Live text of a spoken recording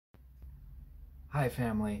Hi,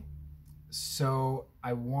 family. So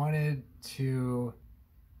I wanted to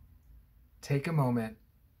take a moment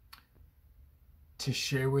to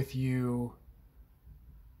share with you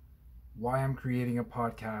why I'm creating a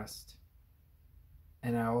podcast.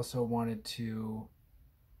 And I also wanted to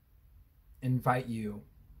invite you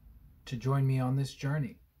to join me on this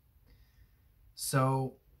journey.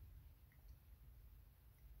 So,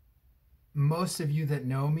 most of you that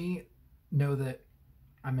know me know that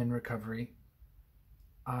I'm in recovery.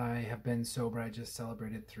 I have been sober. I just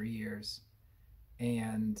celebrated 3 years.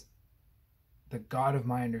 And the God of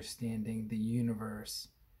my understanding, the universe,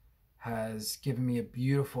 has given me a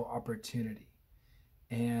beautiful opportunity.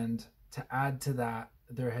 And to add to that,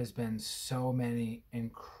 there has been so many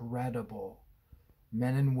incredible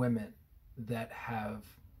men and women that have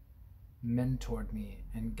mentored me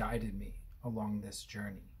and guided me along this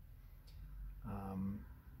journey um,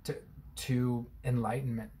 to, to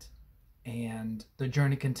enlightenment. And the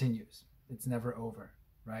journey continues. It's never over,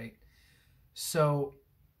 right? So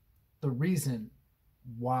the reason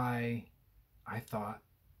why I thought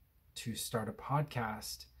to start a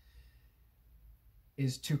podcast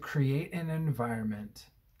is to create an environment,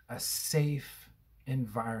 a safe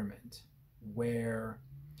environment where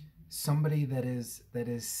somebody that is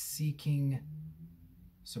seeking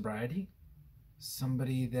sobriety,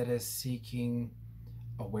 somebody that is seeking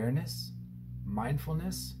awareness,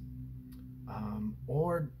 mindfulness,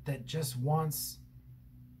 or that just wants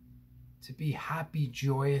to be happy,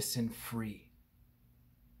 joyous, and free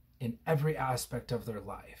in every aspect of their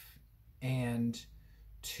life, and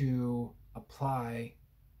to apply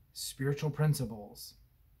spiritual principles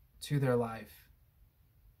to their life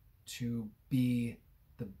to be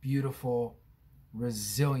the beautiful,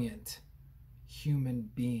 resilient human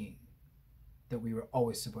being that we were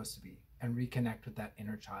always supposed to be, and reconnect with that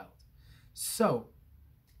inner child. So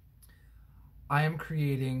I have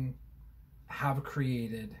created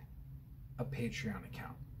a Patreon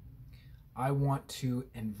account. I want to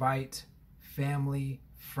invite family,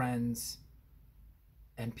 friends,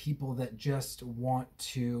 and people that just want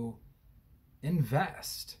to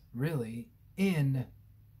invest really in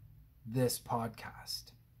this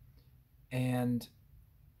podcast. And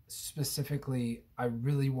specifically, I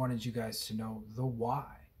really wanted you guys to know the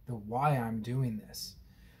why I'm doing this.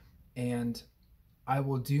 And I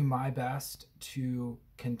will do my best to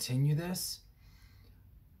continue this.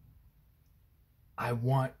 I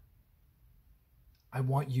want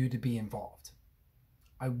you to be involved.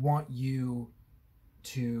 I want you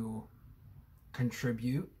to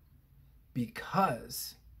contribute,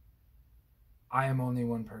 because I am only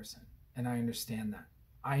one person, and I understand that.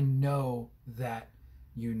 I know that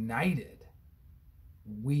united,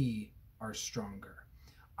 we are stronger.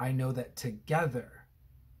 I know that together,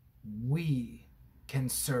 we can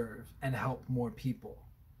serve and help more people.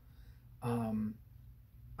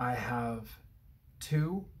 I have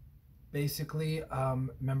two basically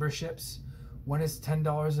memberships. One is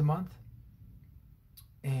 $10 a month,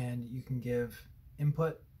 and you can give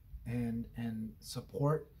input and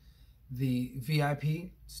support. The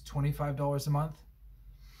VIP is $25 a month.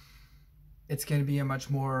 It's going to be a much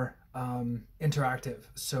more interactive.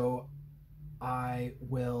 So I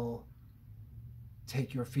will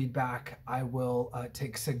take your feedback. I will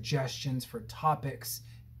take suggestions for topics,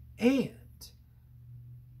 and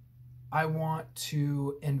I want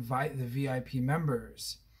to invite the VIP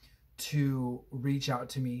members to reach out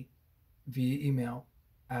to me via email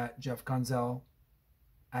at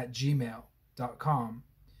jeffgonzell@gmail.com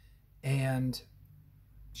and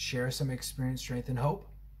share some experience, strength, and hope,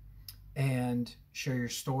 and share your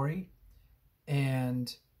story,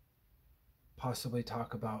 and possibly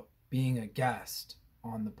talk about being a guest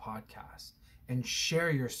on the podcast, and share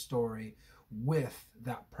your story with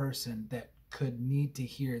that person that could need to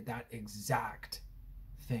hear that exact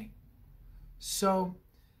thing. So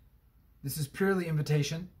this is purely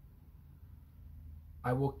invitation.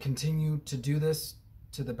 I will continue to do this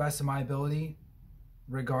to the best of my ability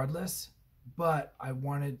regardless, but I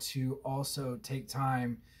wanted to also take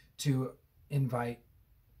time to invite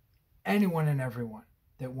anyone and everyone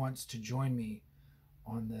that wants to join me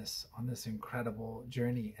on this incredible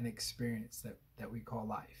journey and experience that we call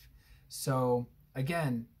life. So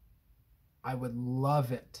again, I would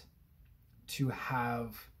love it to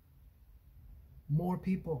have more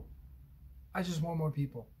people. I just want more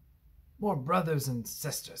people, more brothers and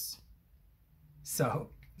sisters.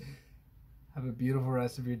 So have a beautiful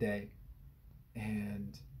rest of your day,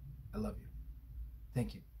 and I love you.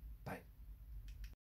 Thank you.